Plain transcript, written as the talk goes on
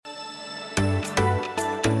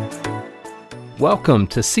Welcome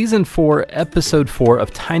to Season 4, Episode 4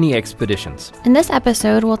 of Tiny Expeditions. In this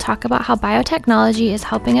episode, we'll talk about how biotechnology is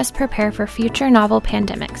helping us prepare for future novel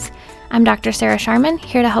pandemics. I'm Dr. Sarah Sharman,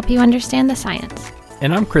 here to help you understand the science.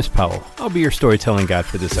 And I'm Chris Powell. I'll be your storytelling guide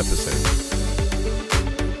for this episode.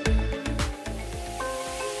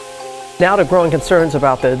 Now to growing concerns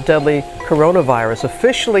about the deadly coronavirus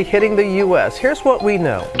officially hitting the U.S. Here's what we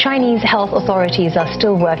know. Chinese health authorities are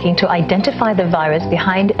still working to identify the virus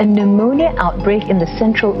behind a pneumonia outbreak in the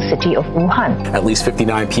central city of Wuhan. At least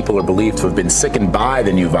 59 people are believed to have been sickened by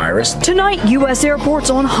the new virus. Tonight, U.S. airports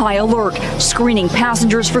on high alert, screening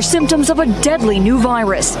passengers for symptoms of a deadly new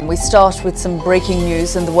virus. We start with some breaking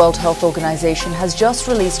news, and the World Health Organization has just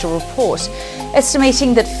released a report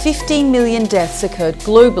estimating that 15 million deaths occurred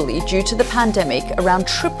globally due to the pandemic, around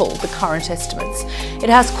triple the current estimates. It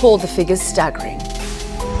has called the figures staggering.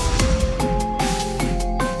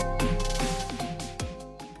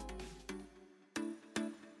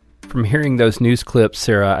 From hearing those news clips,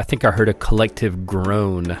 Sarah, I think I heard a collective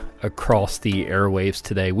groan across the airwaves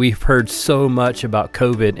today. We've heard so much about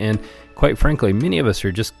COVID, and quite frankly, many of us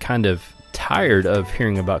are just kind of tired of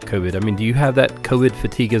hearing about COVID. I mean, do you have that COVID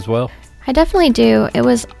fatigue as well? I definitely do. It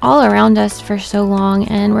was all around us for so long,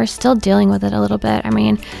 and we're still dealing with it a little bit. I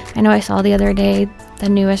mean, I know I saw the other day the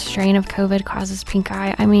newest strain of COVID causes pink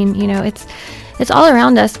eye. I mean, you know, it's all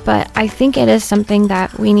around us, but I think it is something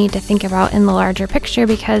that we need to think about in the larger picture,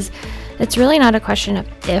 because it's really not a question of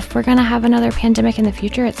if we're going to have another pandemic in the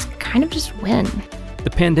future. It's kind of just when.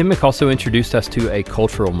 The pandemic also introduced us to a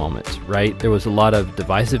cultural moment, right? There was a lot of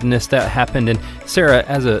divisiveness that happened. And Sarah,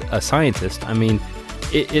 as a scientist, I mean,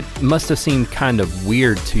 it must have seemed kind of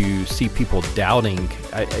weird to see people doubting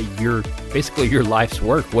your life's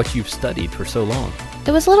work, what you've studied for so long.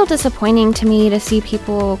 It was a little disappointing to me to see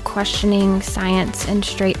people questioning science and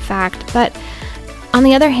straight fact, but on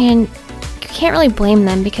the other hand, you can't really blame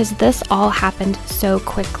them because this all happened so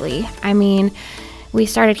quickly. I mean, we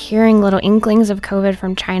started hearing little inklings of COVID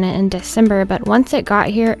from China in December, but once it got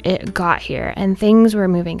here, and things were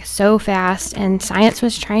moving so fast, and science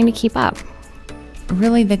was trying to keep up.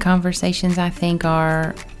 Really, the conversations, I think,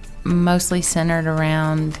 are mostly centered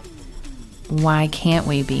around why can't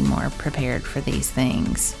we be more prepared for these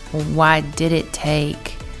things? Why did it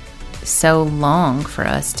take so long for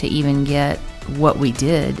us to even get what we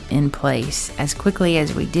did in place as quickly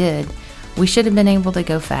as we did? We should have been able to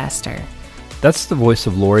go faster. That's the voice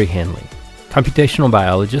of Lori Hanley, computational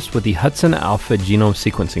biologist with the Hudson Alpha Genome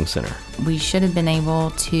Sequencing Center. We should have been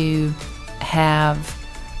able to have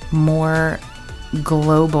more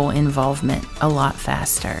global involvement a lot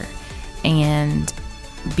faster. And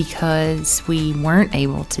because we weren't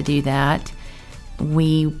able to do that,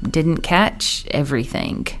 we didn't catch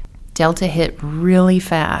everything. Delta hit really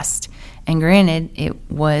fast. And granted, it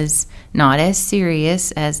was not as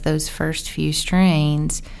serious as those first few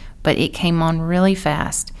strains, but it came on really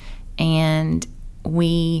fast. And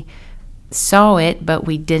we saw it, but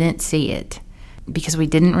we didn't see it, because we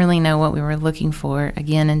didn't really know what we were looking for,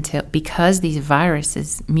 again, because these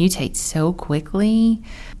viruses mutate so quickly.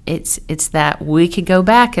 It's that we could go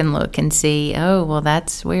back and look and see, oh, well,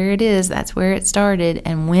 that's where it is, that's where it started,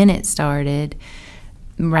 and when it started,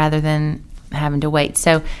 rather than having to wait.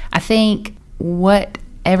 So I think what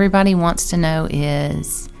everybody wants to know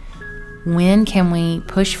is, when can we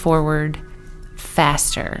push forward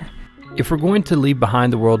faster? If we're going to leave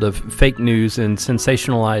behind the world of fake news and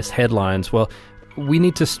sensationalized headlines, well, we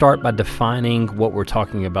need to start by defining what we're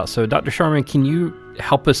talking about. So, Dr. Sharman, can you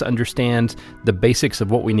help us understand the basics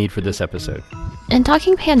of what we need for this episode? In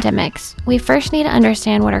talking pandemics, we first need to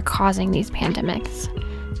understand what are causing these pandemics.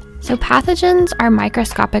 So pathogens are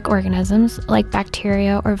microscopic organisms like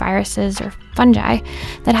bacteria or viruses or fungi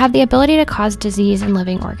that have the ability to cause disease in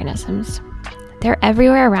living organisms. They're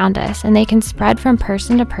everywhere around us, and they can spread from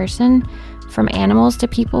person to person, from animals to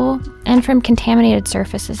people, and from contaminated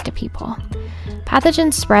surfaces to people.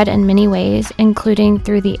 Pathogens spread in many ways, including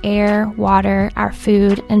through the air, water, our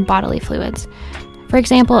food, and bodily fluids. For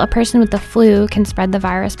example, a person with the flu can spread the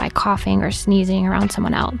virus by coughing or sneezing around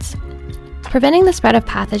someone else. Preventing the spread of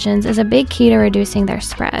pathogens is a big key to reducing their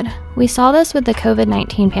spread. We saw this with the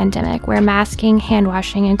COVID-19 pandemic, where masking, hand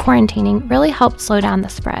washing, and quarantining really helped slow down the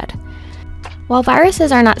spread. While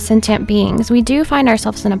viruses are not sentient beings, we do find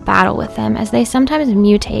ourselves in a battle with them, as they sometimes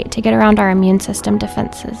mutate to get around our immune system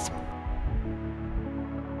defenses.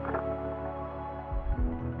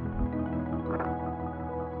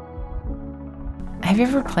 Have you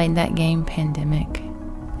ever played that game, Pandemic?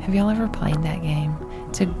 Have y'all ever played that game?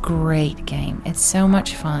 It's a great game. It's so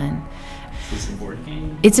much fun. Is this a board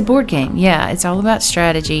game? It's a board game, yeah. It's all about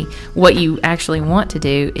strategy. What you actually want to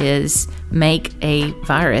do is make a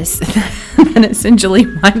virus that essentially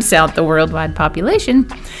wipes out the worldwide population.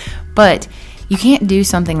 But you can't do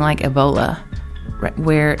something like Ebola, right,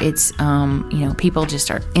 where it's, people just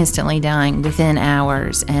start instantly dying within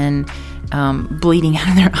hours and bleeding out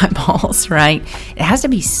of their eyeballs, right? It has to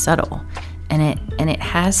be subtle. And it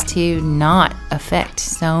has to not affect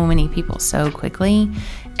so many people so quickly.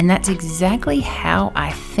 And that's exactly how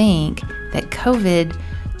I think that COVID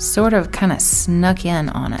sort of kind of snuck in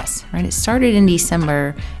on us, right? It started in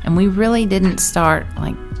December, and we really didn't start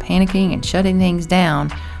like panicking and shutting things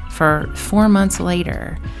down for 4 months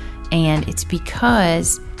later. And it's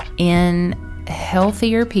because in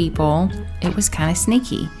healthier people, it was kind of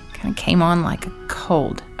sneaky. Kind of came on like a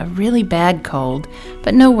cold, a really bad cold,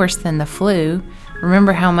 but no worse than the flu.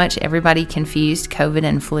 Remember how much everybody confused COVID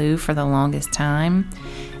and flu for the longest time?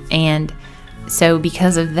 And so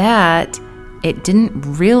because of that, it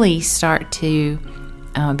didn't really start to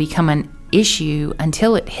become an issue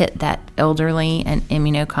until it hit that elderly and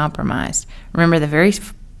immunocompromised. Remember,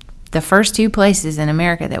 the first 2 places in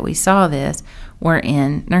America that we saw this were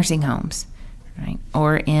in nursing homes, right?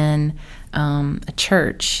 Or in a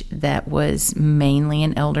church that was mainly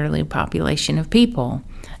an elderly population of people.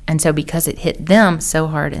 And so because it hit them so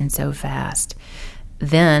hard and so fast,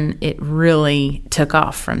 then it really took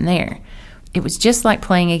off from there. It was just like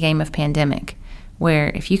playing a game of pandemic, where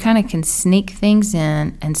if you kind of can sneak things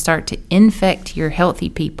in and start to infect your healthy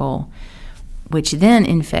people, which then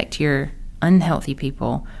infect your unhealthy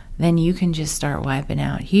people, then you can just start wiping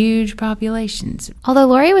out huge populations. Although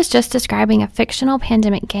Lori was just describing a fictional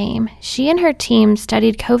pandemic game, she and her team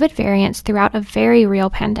studied COVID variants throughout a very real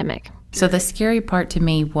pandemic. So the scary part to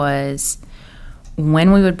me was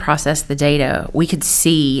when we would process the data, we could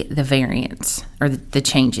see the variants or the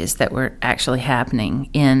changes that were actually happening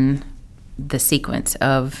in the sequence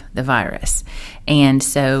of the virus. And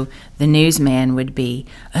so the newsman would be,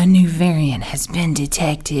 a new variant has been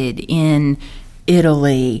detected in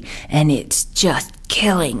Italy, and it's just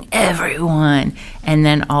killing everyone. And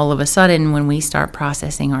then all of a sudden, when we start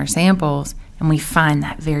processing our samples and we find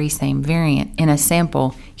that very same variant in a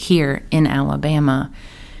sample here in Alabama,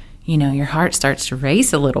 your heart starts to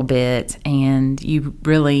race a little bit, and you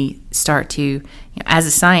really start to, as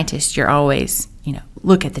a scientist, you're always,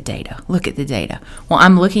 look at the data. Well,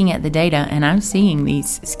 I'm looking at the data, and I'm seeing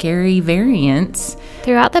these scary variants.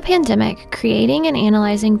 Throughout the pandemic, creating and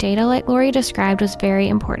analyzing data like Lori described was very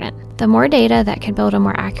important. The more data that could build a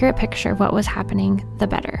more accurate picture of what was happening, the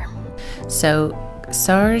better. So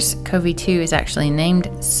SARS-CoV-2 is actually named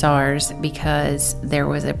SARS because there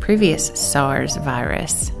was a previous SARS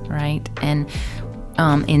virus, right? And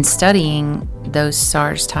in studying those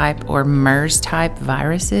SARS-type or MERS-type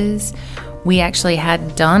viruses, we actually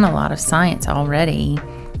had done a lot of science already.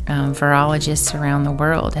 Virologists around the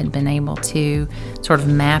world had been able to sort of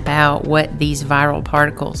map out what these viral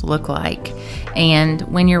particles look like. And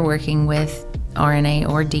when you're working with RNA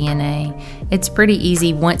or DNA, it's pretty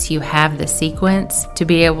easy once you have the sequence to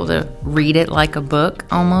be able to read it like a book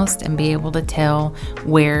almost and be able to tell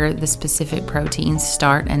where the specific proteins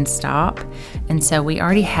start and stop. And so we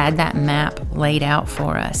already had that map laid out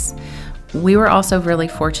for us. We were also really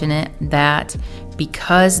fortunate that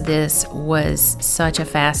because this was such a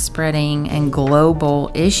fast-spreading and global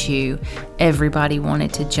issue, everybody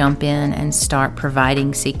wanted to jump in and start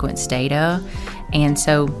providing sequence data. And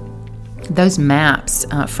so those maps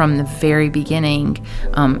from the very beginning,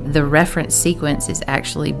 the reference sequence is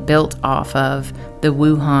actually built off of the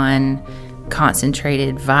Wuhan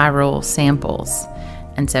concentrated viral samples.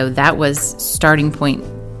 And so that was starting point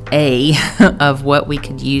A of what we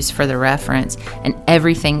could use for the reference, and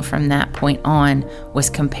everything from that point on was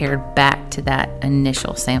compared back to that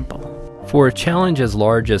initial sample. For a challenge as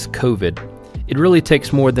large as COVID, it really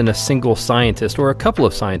takes more than a single scientist or a couple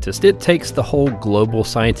of scientists. It takes the whole global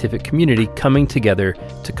scientific community coming together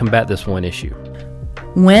to combat this one issue.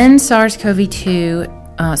 When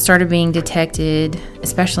SARS-CoV-2 started being detected,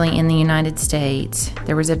 especially in the United States,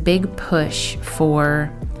 there was a big push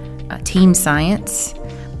for team science,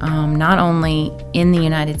 not only in the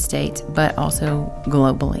United States, but also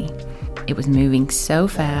globally. It was moving so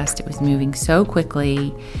fast, it was moving so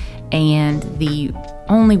quickly, and the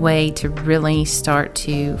only way to really start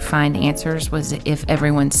to find answers was if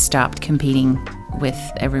everyone stopped competing with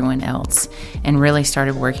everyone else and really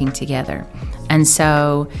started working together. And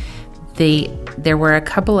so there were a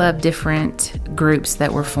couple of different groups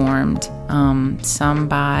that were formed, some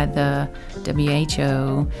by the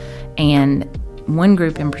WHO, and one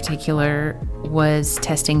group in particular was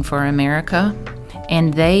Testing for America,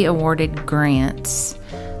 and they awarded grants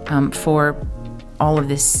for all of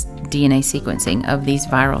this DNA sequencing of these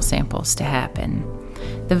viral samples to happen.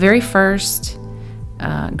 The very first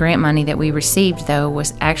grant money that we received, though,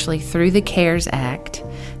 was actually through the CARES Act.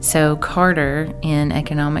 So Carter, in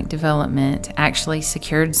economic development, actually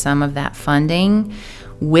secured some of that funding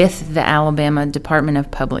with the Alabama Department of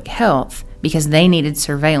Public Health because they needed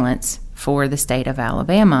surveillance for the state of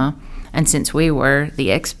Alabama. And since we were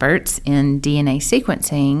the experts in DNA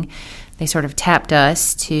sequencing, they sort of tapped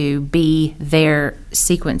us to be their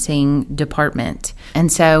sequencing department.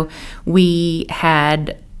 And so we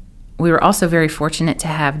were also very fortunate to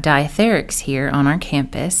have Diatherix here on our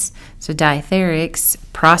campus. So Diatherix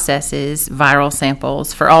processes viral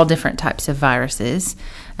samples for all different types of viruses,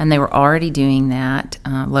 and they were already doing that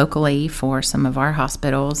locally for some of our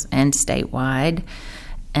hospitals and statewide.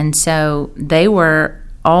 And so they were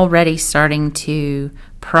already starting to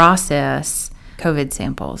process COVID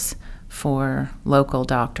samples for local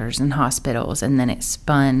doctors and hospitals, and then it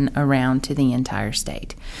spun around to the entire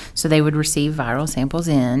state. So they would receive viral samples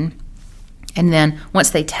in, and then once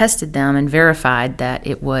they tested them and verified that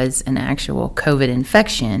it was an actual COVID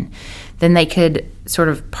infection, then they could sort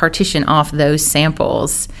of partition off those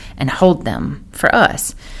samples and hold them for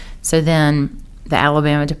us. So then the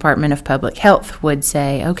Alabama Department of Public Health would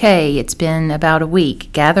say, okay, it's been about a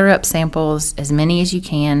week. Gather up samples, as many as you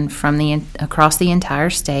can from across the entire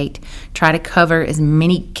state. Try to cover as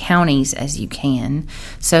many counties as you can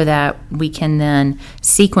so that we can then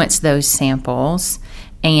sequence those samples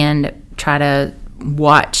and try to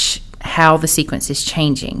watch how the sequence is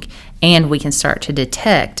changing. And we can start to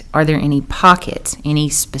detect, are there any pockets, any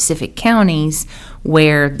specific counties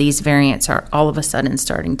where these variants are all of a sudden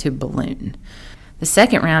starting to balloon. The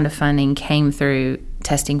second round of funding came through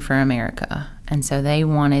Testing for America. And so they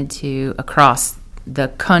wanted to, across the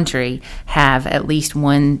country, have at least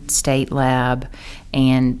one state lab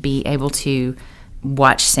and be able to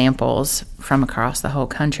watch samples from across the whole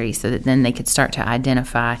country so that then they could start to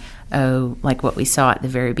identify, like what we saw at the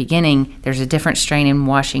very beginning, there's a different strain in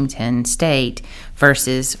Washington state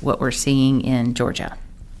versus what we're seeing in Georgia.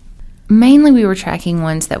 Mainly we were tracking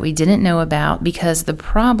ones that we didn't know about because the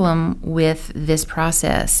problem with this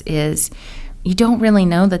process is you don't really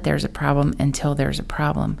know that there's a problem until there's a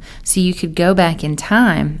problem. So you could go back in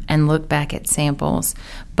time and look back at samples,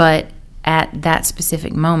 but at that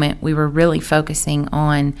specific moment, we were really focusing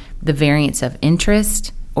on the variants of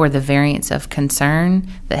interest or the variants of concern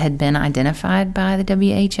that had been identified by the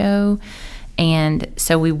WHO. And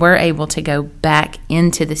so we were able to go back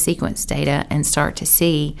into the sequence data and start to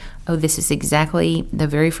see, oh, this is exactly the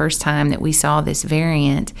very first time that we saw this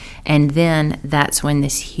variant. And then that's when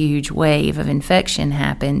this huge wave of infection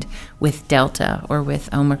happened with Delta or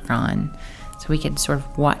with Omicron. So we could sort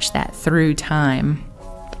of watch that through time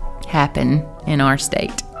happen in our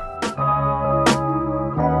state.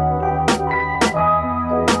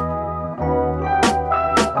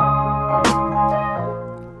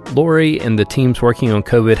 Lori and the teams working on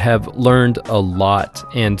COVID have learned a lot,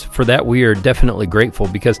 and for that we are definitely grateful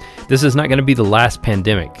because this is not going to be the last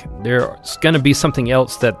pandemic. There's going to be something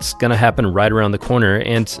else that's going to happen right around the corner,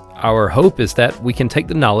 and our hope is that we can take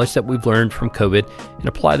the knowledge that we've learned from COVID and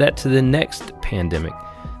apply that to the next pandemic.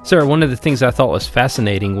 Sarah, one of the things I thought was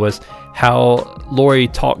fascinating was how Lori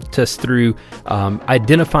talked us through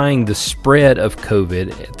identifying the spread of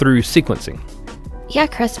COVID through sequencing. Yeah,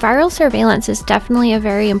 Chris, viral surveillance is definitely a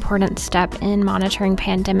very important step in monitoring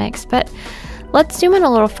pandemics, but let's zoom in a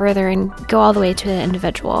little further and go all the way to the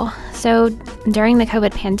individual. So during the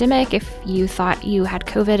COVID pandemic, if you thought you had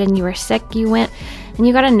COVID and you were sick, you went and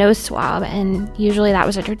you got a nose swab, and usually that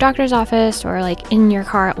was at your doctor's office or like in your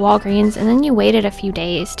car at Walgreens, and then you waited a few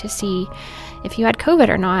days to see if you had COVID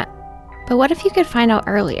or not. But what if you could find out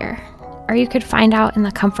earlier? Or you could find out in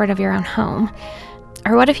the comfort of your own home?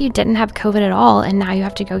 Or what if you didn't have COVID at all and now you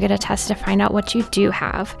have to go get a test to find out what you do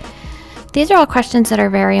have? These are all questions that are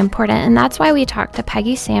very important, and that's why we talked to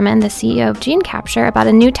Peggy Salmon, the CEO of Gene Capture, about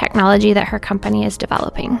a new technology that her company is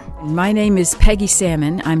developing. My name is Peggy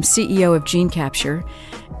Salmon. I'm CEO of Gene Capture,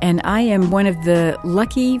 and I am one of the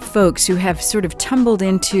lucky folks who have sort of tumbled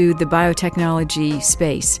into the biotechnology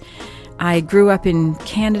space. I grew up in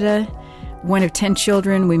Canada, one of 10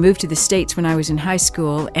 children. We moved to the States when I was in high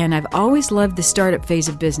school, and I've always loved the startup phase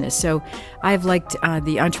of business. So I've liked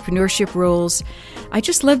the entrepreneurship roles. I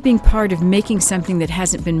just love being part of making something that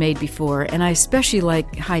hasn't been made before, and I especially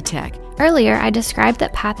like high tech. Earlier, I described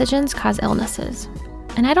that pathogens cause illnesses.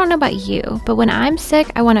 And I don't know about you, but when I'm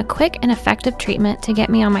sick, I want a quick and effective treatment to get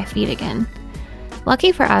me on my feet again.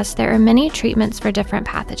 Lucky for us, there are many treatments for different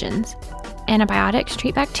pathogens. Antibiotics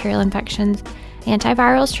treat bacterial infections,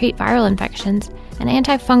 Antivirals treat viral infections, and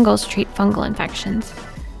antifungals treat fungal infections.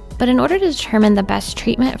 But in order to determine the best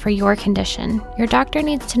treatment for your condition, your doctor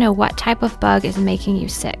needs to know what type of bug is making you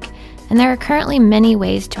sick, and there are currently many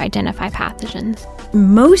ways to identify pathogens.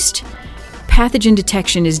 Most pathogen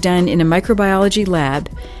detection is done in a microbiology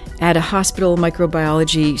lab at a hospital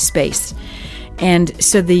microbiology space. And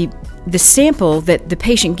so the sample that the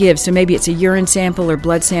patient gives, so maybe it's a urine sample or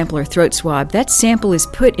blood sample or throat swab, that sample is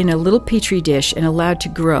put in a little petri dish and allowed to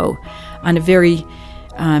grow on a very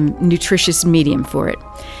nutritious medium for it.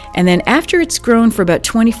 And then after it's grown for about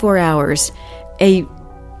 24 hours, a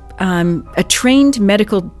trained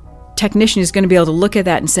medical technician is going to be able to look at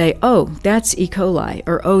that and say, oh, that's E. coli,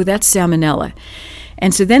 or oh, that's salmonella.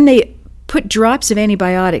 And so then they put drops of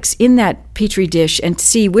antibiotics in that petri dish and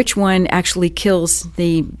see which one actually kills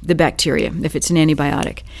the bacteria, if it's an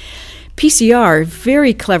antibiotic. PCR,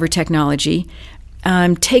 very clever technology,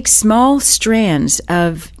 takes small strands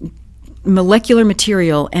of molecular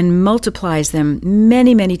material and multiplies them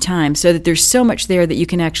many, many times so that there's so much there that you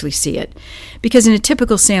can actually see it. Because in a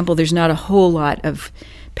typical sample, there's not a whole lot of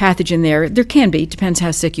pathogen there. There can be, depends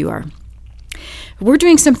how sick you are. We're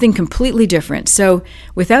doing something completely different. So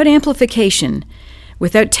without amplification,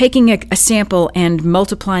 without taking a sample and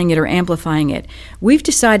multiplying it or amplifying it, we've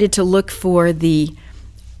decided to look for the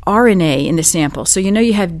RNA in the sample. So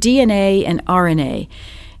you have DNA and RNA.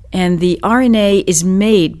 And the RNA is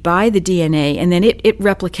made by the DNA, and then it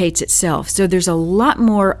replicates itself. So there's a lot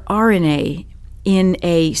more RNA in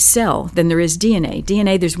a cell than there is DNA.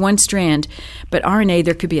 DNA, there's one strand, but RNA,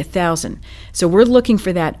 there could be 1,000. So we're looking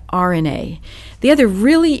for that RNA. The other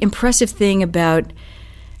really impressive thing about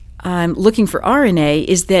looking for RNA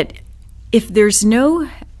is that if there's no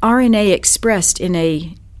RNA expressed in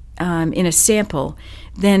a sample,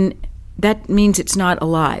 then that means it's not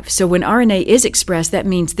alive. So when RNA is expressed, that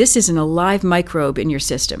means this is an alive microbe in your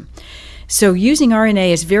system. So using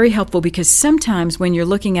RNA is very helpful because sometimes when you're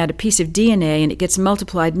looking at a piece of DNA and it gets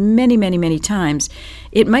multiplied many, many, many times,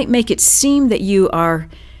 it might make it seem that you are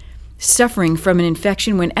suffering from an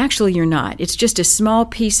infection when actually you're not. It's just a small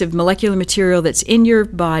piece of molecular material that's in your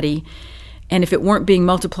body, and if it weren't being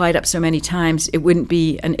multiplied up so many times, it wouldn't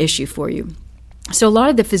be an issue for you. So a lot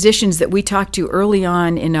of the physicians that we talked to early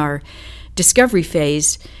on in our discovery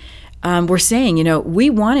phase were saying, we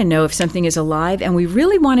want to know if something is alive, and we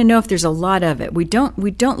really want to know if there's a lot of it. We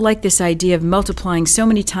don't like this idea of multiplying so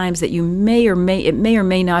many times that it may or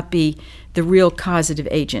may not be the real causative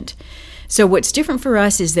agent. So what's different for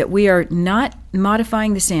us is that we are not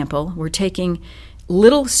modifying the sample. We're taking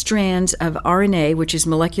little strands of RNA, which is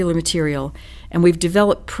molecular material, and we've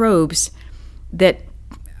developed probes that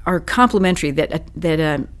are complementary,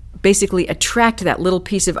 that basically attract that little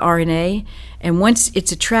piece of RNA, and once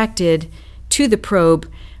it's attracted to the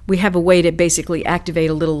probe, we have a way to basically activate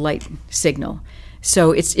a little light signal.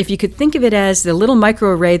 So if you could think of it as the little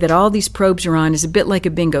microarray that all these probes are on is a bit like a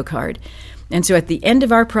bingo card. And so at the end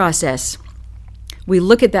of our process, we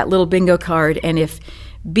look at that little bingo card, and if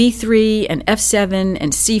B3 and F7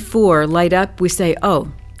 and C4 light up, we say,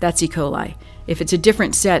 oh, that's E. coli. If it's a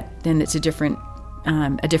different set, then it's a different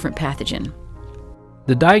pathogen.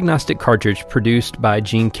 The diagnostic cartridge produced by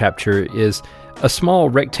Gene Capture is a small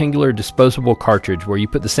rectangular disposable cartridge where you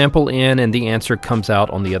put the sample in and the answer comes out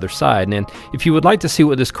on the other side. And if you would like to see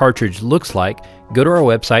what this cartridge looks like, go to our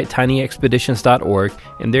website, tinyexpeditions.org,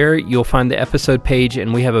 and there you'll find the episode page,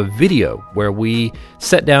 and we have a video where we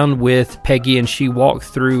sat down with Peggy and she walked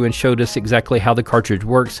through and showed us exactly how the cartridge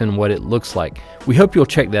works and what it looks like. We hope you'll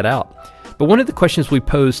check that out. But one of the questions we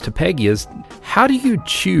posed to Peggy is, how do you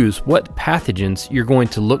choose what pathogens you're going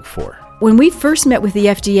to look for? When we first met with the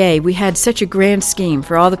FDA, we had such a grand scheme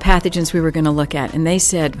for all the pathogens we were going to look at, and they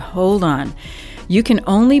said, hold on, you can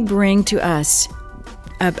only bring to us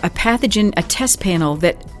a pathogen, a test panel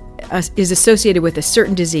that is associated with a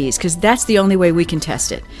certain disease, because that's the only way we can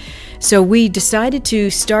test it. So we decided to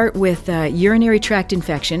start with urinary tract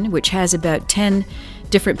infection, which has about 10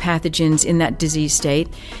 different pathogens in that disease state.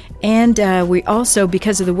 And we also,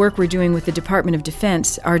 because of the work we're doing with the Department of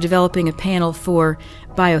Defense, are developing a panel for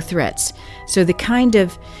biothreats. So the kind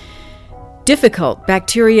of difficult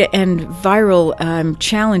bacteria and viral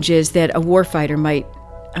challenges that a warfighter might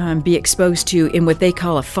be exposed to in what they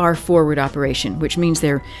call a far forward operation, which means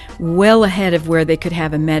they're well ahead of where they could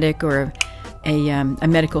have a medic or a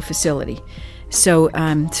medical facility. So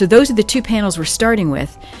those are the two panels we're starting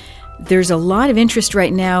with. There's a lot of interest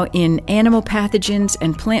right now in animal pathogens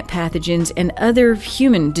and plant pathogens and other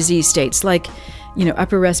human disease states like,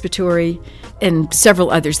 upper respiratory and several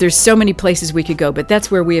others. There's so many places we could go, but that's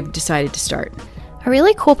where we have decided to start. A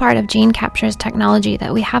really cool part of gene capture's technology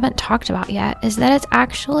that we haven't talked about yet is that it's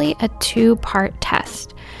actually a 2-part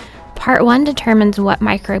test. Part 1 determines what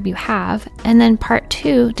microbe you have, and then Part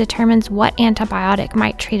 2 determines what antibiotic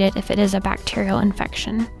might treat it if it is a bacterial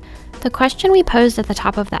infection. The question we posed at the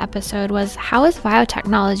top of the episode was, how is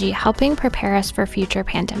biotechnology helping prepare us for future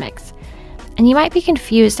pandemics? And you might be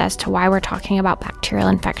confused as to why we're talking about bacterial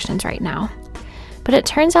infections right now. But it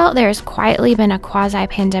turns out there's quietly been a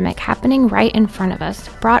quasi-pandemic happening right in front of us,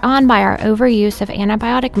 brought on by our overuse of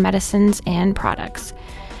antibiotic medicines and products.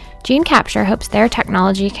 Gene Capture hopes their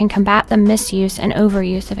technology can combat the misuse and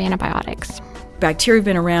overuse of antibiotics. Bacteria have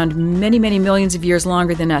been around many, many millions of years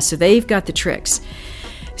longer than us, so they've got the tricks.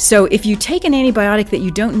 So if you take an antibiotic that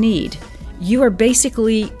you don't need, you are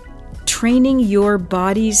basically training your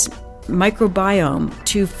body's microbiome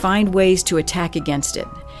to find ways to attack against it.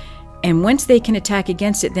 And once they can attack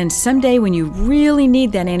against it, then someday when you really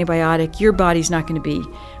need that antibiotic, your body's not going to be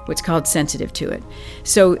what's called sensitive to it.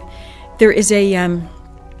 So there's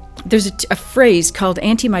a phrase called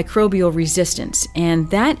antimicrobial resistance, and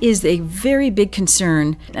that is a very big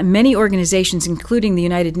concern. Many organizations, including the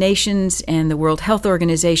United Nations and the World Health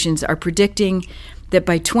Organizations, are predicting that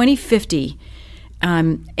by 2050,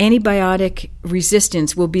 antibiotic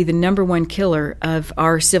resistance will be the number one killer of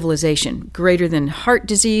our civilization, greater than heart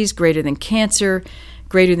disease, greater than cancer,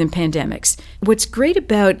 greater than pandemics. What's great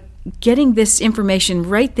about getting this information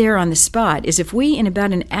right there on the spot is if we, in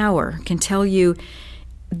about an hour, can tell you,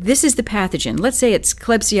 this is the pathogen. Let's say it's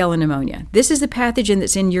Klebsiella pneumonia. This is the pathogen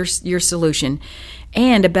that's in your solution.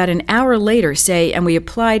 And about an hour later, say, and we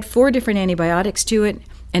applied 4 different antibiotics to it,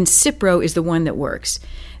 and Cipro is the one that works.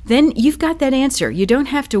 Then you've got that answer. You don't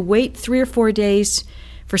have to wait 3 or 4 days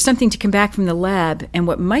for something to come back from the lab. And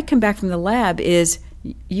what might come back from the lab is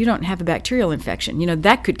you don't have a bacterial infection.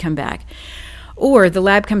 That could come back. Or the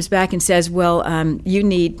lab comes back and says, well, you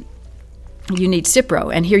need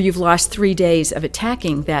Cipro, and here you've lost 3 days of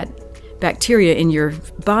attacking that bacteria in your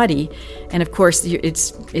body, and of course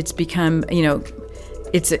it's become,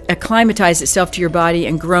 it's acclimatized itself to your body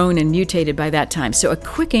and grown and mutated by that time. So a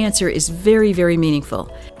quick answer is very, very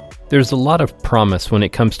meaningful. There's a lot of promise when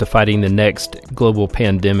it comes to fighting the next global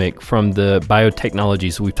pandemic from the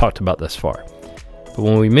biotechnologies we've talked about thus far. But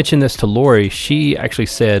when we mentioned this to Lori, she actually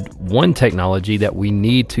said one technology that we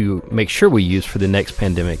need to make sure we use for the next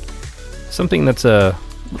pandemic, something that's a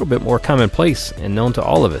little bit more commonplace and known to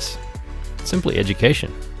all of us, simply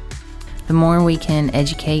education. The more we can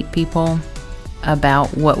educate people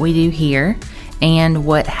about what we do here and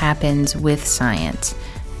what happens with science.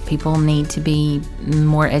 People need to be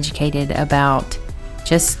more educated about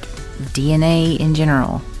just DNA in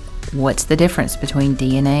general. What's the difference between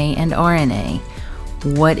DNA and RNA?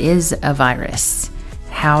 What is a virus?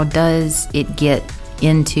 How does it get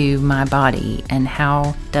into my body? And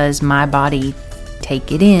how does my body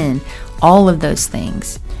take it in? All of those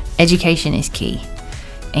things. Education is key.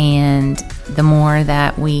 And the more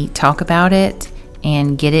that we talk about it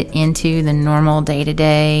and get it into the normal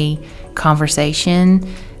day-to-day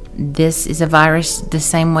conversation, this is a virus the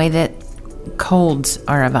same way that colds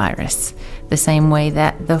are a virus, the same way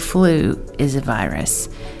that the flu is a virus.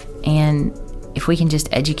 And if we can just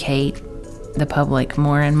educate the public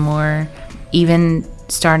more and more, even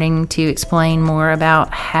starting to explain more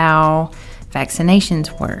about how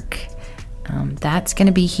vaccinations work, that's going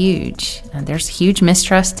to be huge. There's huge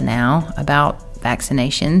mistrust now about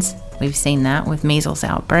vaccinations. We've seen that with measles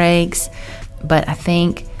outbreaks, but I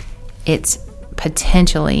think it's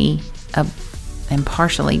potentially and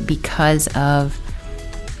partially because of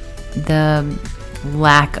the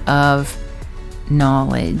lack of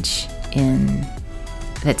knowledge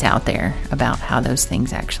that's out there about how those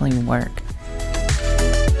things actually work.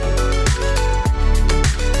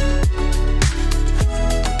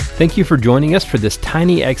 Thank you for joining us for this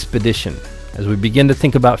tiny expedition. As we begin to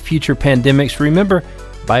think about future pandemics, remember,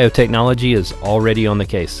 biotechnology is already on the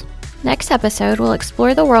case. Next episode, we'll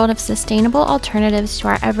explore the world of sustainable alternatives to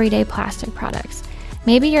our everyday plastic products.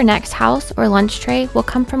 Maybe your next house or lunch tray will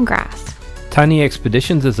come from grass. Tiny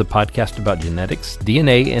Expeditions is a podcast about genetics,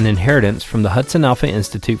 DNA, and inheritance from the Hudson Alpha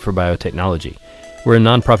Institute for Biotechnology. We're a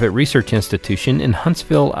nonprofit research institution in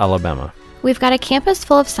Huntsville, Alabama. We've got a campus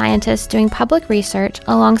full of scientists doing public research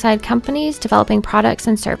alongside companies developing products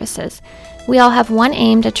and services. We all have one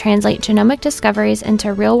aim to translate genomic discoveries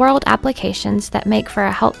into real-world applications that make for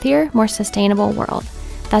a healthier, more sustainable world.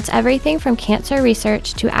 That's everything from cancer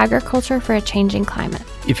research to agriculture for a changing climate.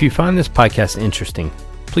 If you find this podcast interesting,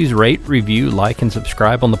 please rate, review, like, and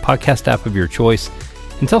subscribe on the podcast app of your choice,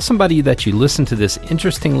 and tell somebody that you listened to this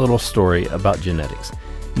interesting little story about genetics.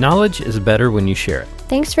 Knowledge is better when you share it.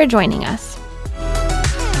 Thanks for joining us.